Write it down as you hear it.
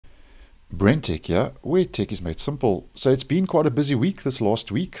BrenTech here, where tech is made simple. So it's been quite a busy week this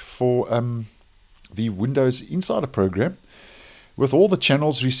last week for the Windows Insider program, with all the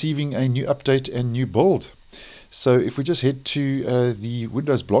channels receiving a new update and new build. So if we just head to the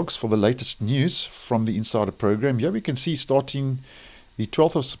Windows blogs for the latest news from the Insider program, here we can see starting the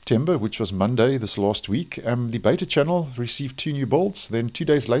 12th of September, which was Monday this last week, the beta channel received 2 new builds. Then 2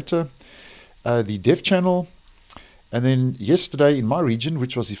 days later, the dev channel. And then yesterday in my region,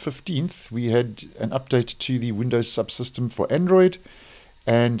 which was the 15th, we had an update to the Windows subsystem for Android.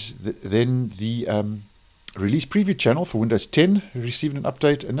 And then the release preview channel for Windows 10 received an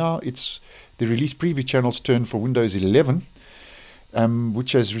update. And now it's the release preview channel's turn for Windows 11,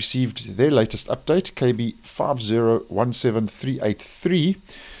 which has received their latest update, KB5017383,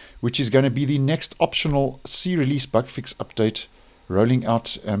 which is going to be the next optional C-release bug fix update rolling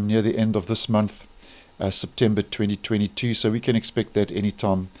out near the end of this month. September 2022, so we can expect that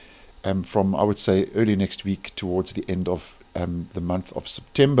anytime from, I would say, early next week towards the end of the month of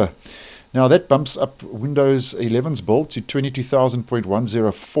September. Now that bumps up Windows 11's build to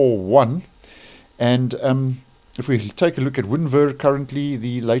 22,000.1041, and if we take a look at WinVer, currently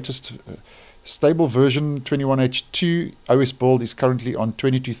the latest stable version 21H2 OS build is currently on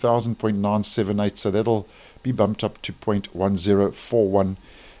 22,000.978, so that'll be bumped up to 0.1041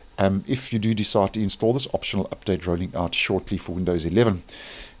 if you do decide to install this optional update rolling out shortly for Windows 11.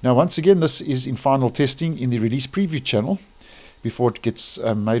 Now, once again, this is in final testing in the release preview channel before it gets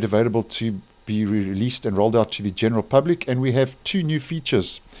made available to be released and rolled out to the general public. And we have 2 new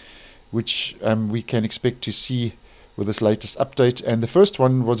features which we can expect to see with this latest update. And the first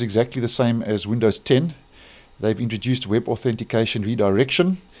one was exactly the same as Windows 10. They've introduced web authentication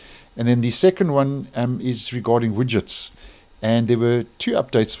redirection. And then the second one is regarding widgets. And there were 2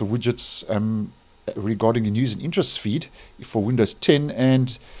 updates for widgets regarding the news and interests feed for Windows 10,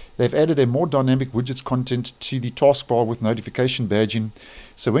 and they've added a more dynamic widgets content to the taskbar with notification badging.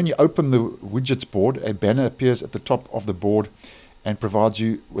 So when you open the widgets board, a banner appears at the top of the board and provides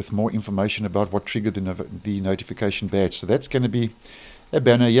you with more information about what triggered the notification badge. So that's going to be a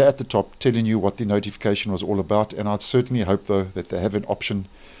banner here at the top telling you what the notification was all about, and I'd certainly hope, though, that they have an option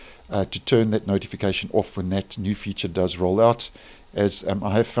to turn that notification off when that new feature does roll out, as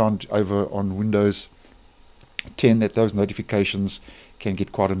I have found over on Windows 10 that those notifications can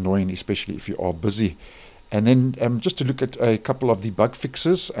get quite annoying, especially if you are busy. And then just to look at a couple of the bug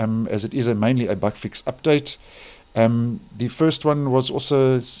fixes, as it is mainly a bug fix update. The first one was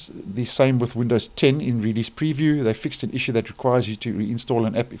also the same with Windows 10 in release preview. They fixed an issue that requires you to reinstall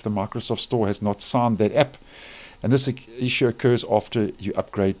an app if the Microsoft Store has not signed that app. And this issue occurs after you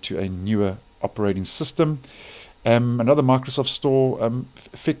upgrade to a newer operating system. Another Microsoft Store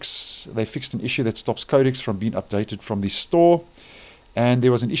fix, they fixed an issue that stops codecs from being updated from the store. And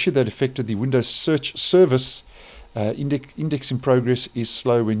there was an issue that affected the Windows search service. Indexing progress is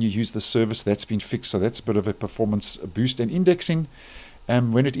slow when you use the service. That's been fixed, so that's a bit of a performance boost. And indexing,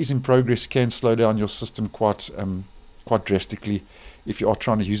 when it is in progress, can slow down your system quite drastically if you are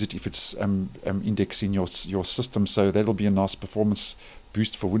trying to use it, if it's indexing your system. So that'll be a nice performance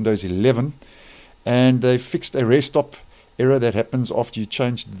boost for Windows 11. And they fixed a rare stop error that happens after you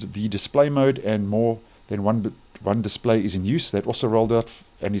change the display mode and more than one display is in use. That also rolled out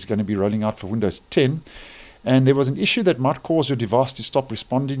and is going to be rolling out for Windows 10. And there was an issue that might cause your device to stop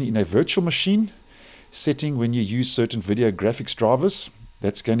responding in a virtual machine setting when you use certain video graphics drivers.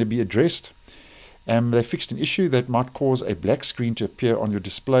 That's going to be addressed. They fixed an issue that might cause a black screen to appear on your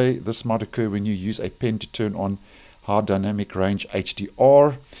display. This might occur when you use a pen to turn on high dynamic range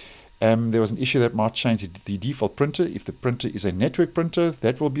HDR. There was an issue that might change the default printer if the printer is a network printer.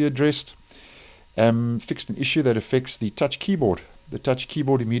 That will be addressed. Fixed an issue that affects the touch keyboard. The touch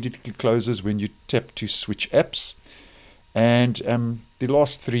keyboard immediately closes when you tap to switch apps. And the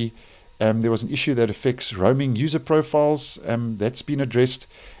last 3, there was an issue that affects roaming user profiles. That's been addressed.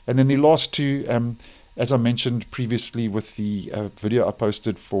 And then the last 2, as I mentioned previously with the video I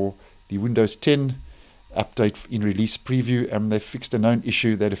posted for the Windows 10 update in release preview, they fixed a known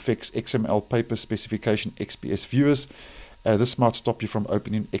issue that affects XML paper specification XPS viewers. This might stop you from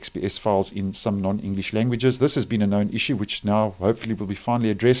opening XPS files in some non-English languages. This has been a known issue which now hopefully will be finally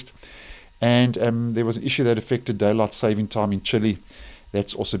addressed. And there was an issue that affected daylight saving time in Chile.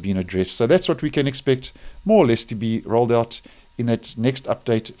 That's also been addressed. So that's what we can expect more or less to be rolled out in that next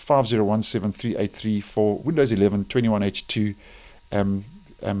update, 5017383 for Windows 11 21H2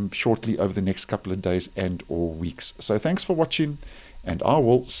 shortly over the next couple of days and or weeks. So thanks for watching, and I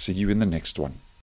will see you in the next one.